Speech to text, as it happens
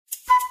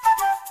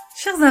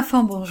Chers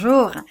enfants,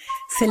 bonjour,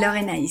 c'est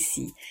Lorena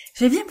ici.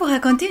 Je viens vous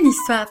raconter une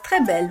histoire très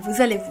belle, vous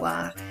allez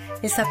voir.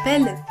 Elle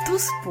s'appelle «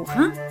 Tous pour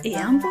un et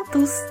un pour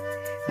tous ».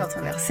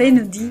 Notre verset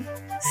nous dit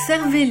 «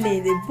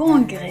 Servez-les de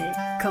bon gré,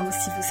 comme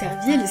si vous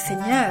serviez le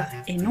Seigneur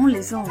et non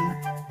les hommes ».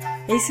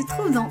 Et il se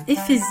trouve dans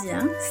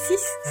Éphésiens 6,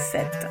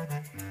 7.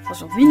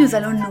 Aujourd'hui, nous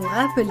allons nous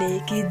rappeler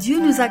que Dieu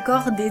nous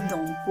accorde des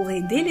dons pour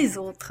aider les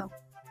autres.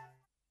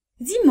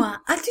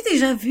 Dis-moi, as-tu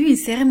déjà vu une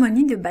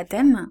cérémonie de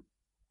baptême?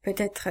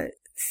 Peut-être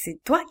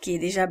c'est toi qui es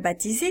déjà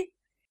baptisé.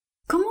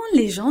 Comment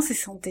les gens se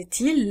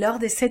sentaient-ils lors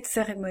de cette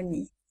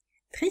cérémonie?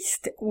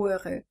 Tristes ou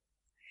heureux?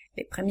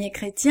 Les premiers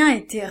chrétiens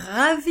étaient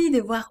ravis de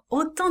voir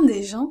autant de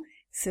gens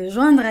se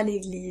joindre à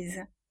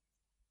l'Église.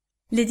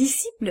 Les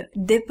disciples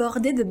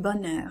débordaient de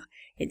bonheur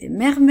et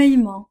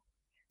d'émerveillement.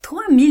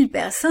 3000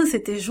 personnes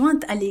s'étaient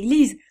jointes à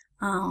l'Église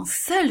en un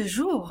seul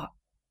jour.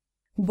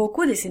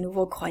 Beaucoup de ces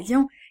nouveaux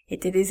croyants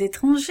étaient des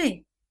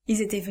étrangers.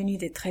 Ils étaient venus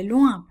de très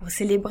loin pour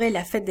célébrer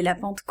la fête de la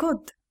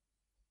Pentecôte.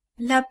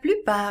 La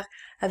plupart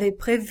avaient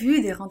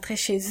prévu de rentrer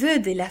chez eux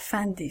dès la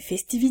fin des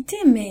festivités,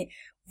 mais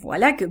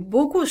voilà que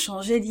beaucoup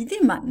changeaient d'idée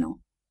maintenant.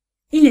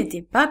 Ils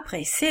n'étaient pas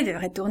pressés de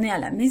retourner à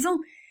la maison.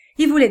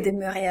 Ils voulaient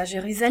demeurer à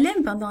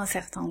Jérusalem pendant un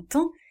certain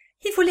temps.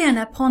 Ils voulaient en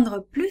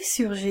apprendre plus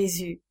sur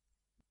Jésus.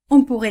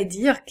 On pourrait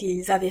dire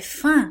qu'ils avaient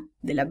faim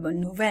de la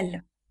bonne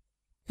nouvelle.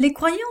 Les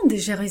croyants de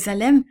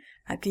Jérusalem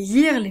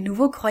accueillirent les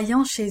nouveaux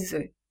croyants chez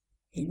eux.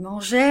 Ils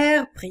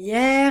mangèrent,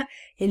 prièrent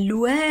et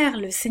louèrent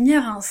le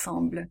Seigneur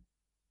ensemble.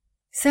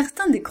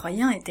 Certains des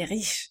croyants étaient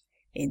riches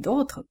et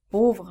d'autres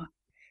pauvres.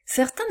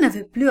 Certains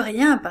n'avaient plus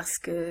rien parce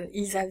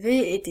qu'ils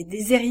avaient été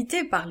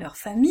déshérités par leur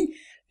famille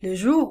le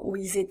jour où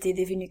ils étaient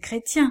devenus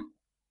chrétiens.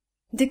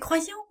 Des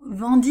croyants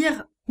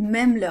vendirent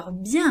même leurs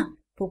biens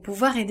pour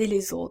pouvoir aider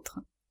les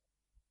autres.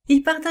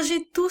 Ils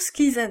partageaient tout ce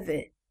qu'ils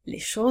avaient. Les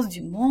choses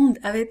du monde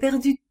avaient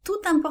perdu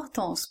toute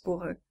importance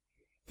pour eux.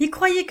 Ils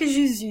croyaient que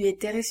Jésus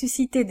était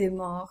ressuscité des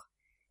morts.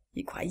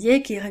 Ils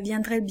croyaient qu'il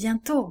reviendrait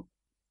bientôt.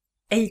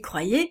 Et ils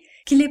croyaient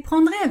qu'il les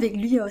prendrait avec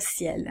lui au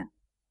ciel.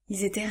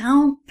 Ils étaient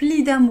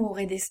remplis d'amour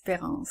et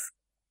d'espérance.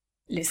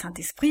 Le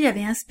Saint-Esprit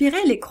avait inspiré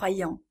les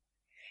croyants.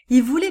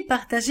 Ils voulaient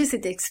partager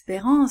cette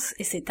expérience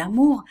et cet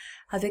amour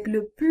avec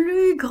le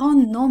plus grand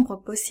nombre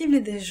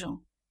possible de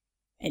gens.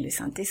 Et le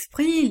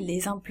Saint-Esprit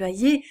les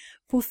employait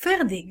pour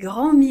faire des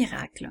grands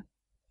miracles.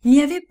 Il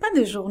n'y avait pas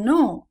de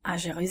journaux à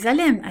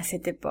Jérusalem à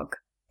cette époque,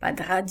 pas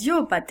de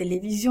radio, pas de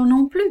télévision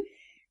non plus,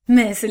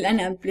 mais cela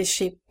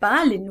n'empêchait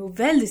pas les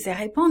nouvelles de se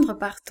répandre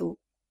partout.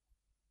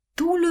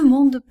 Tout le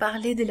monde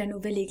parlait de la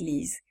nouvelle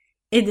Église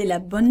et de la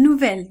bonne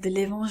nouvelle de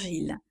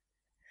l'Évangile.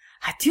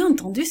 « As-tu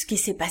entendu ce qui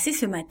s'est passé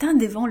ce matin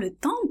devant le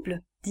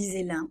temple ?»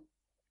 disait l'un.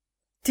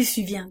 « Te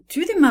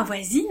souviens-tu de ma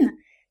voisine,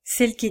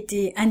 celle qui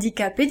était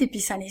handicapée depuis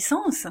sa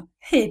naissance?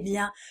 Eh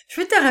bien, je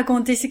vais te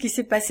raconter ce qui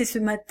s'est passé ce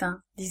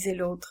matin, » disait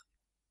l'autre.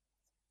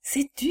 «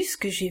 Sais-tu ce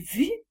que j'ai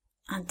vu ?»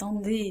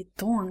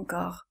 entendait-on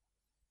encore.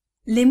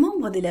 Les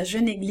membres de la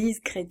jeune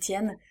Église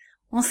chrétienne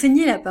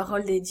enseignaient la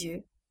parole de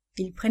Dieu.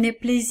 Ils prenaient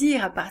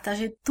plaisir à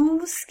partager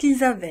tout ce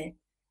qu'ils avaient.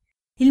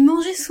 Ils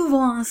mangeaient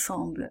souvent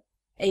ensemble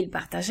et ils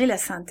partageaient la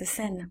Sainte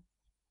Seine.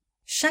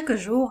 Chaque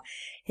jour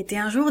était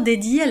un jour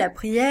dédié à la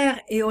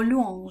prière et aux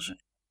louanges.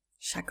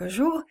 Chaque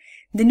jour,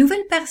 de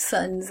nouvelles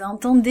personnes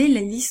entendaient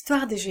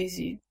l'histoire de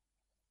Jésus.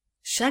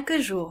 Chaque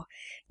jour,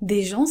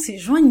 des gens se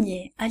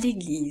joignaient à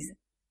l'Église.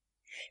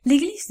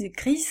 L'Église du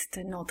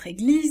Christ, notre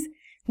Église,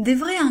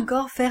 devrait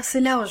encore faire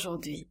cela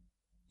aujourd'hui.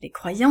 Les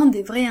croyants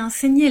devraient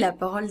enseigner la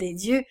parole de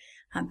Dieu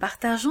en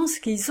partageant ce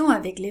qu'ils ont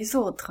avec les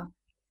autres.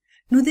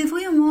 Nous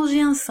devrions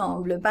manger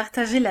ensemble,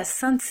 partager la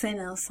Sainte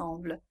Seine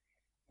ensemble.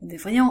 Nous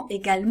devrions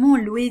également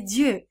louer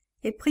Dieu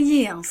et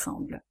prier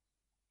ensemble.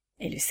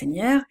 Et le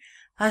Seigneur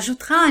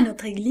ajoutera à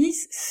notre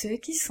Église ceux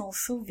qui sont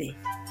sauvés.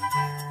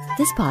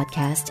 This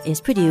podcast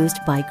is produced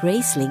by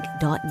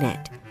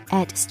Gracelink.net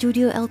at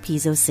Studio El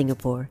Piso,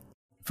 Singapore.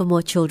 For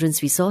more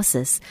children's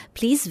resources,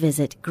 please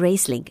visit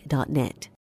Gracelink.net.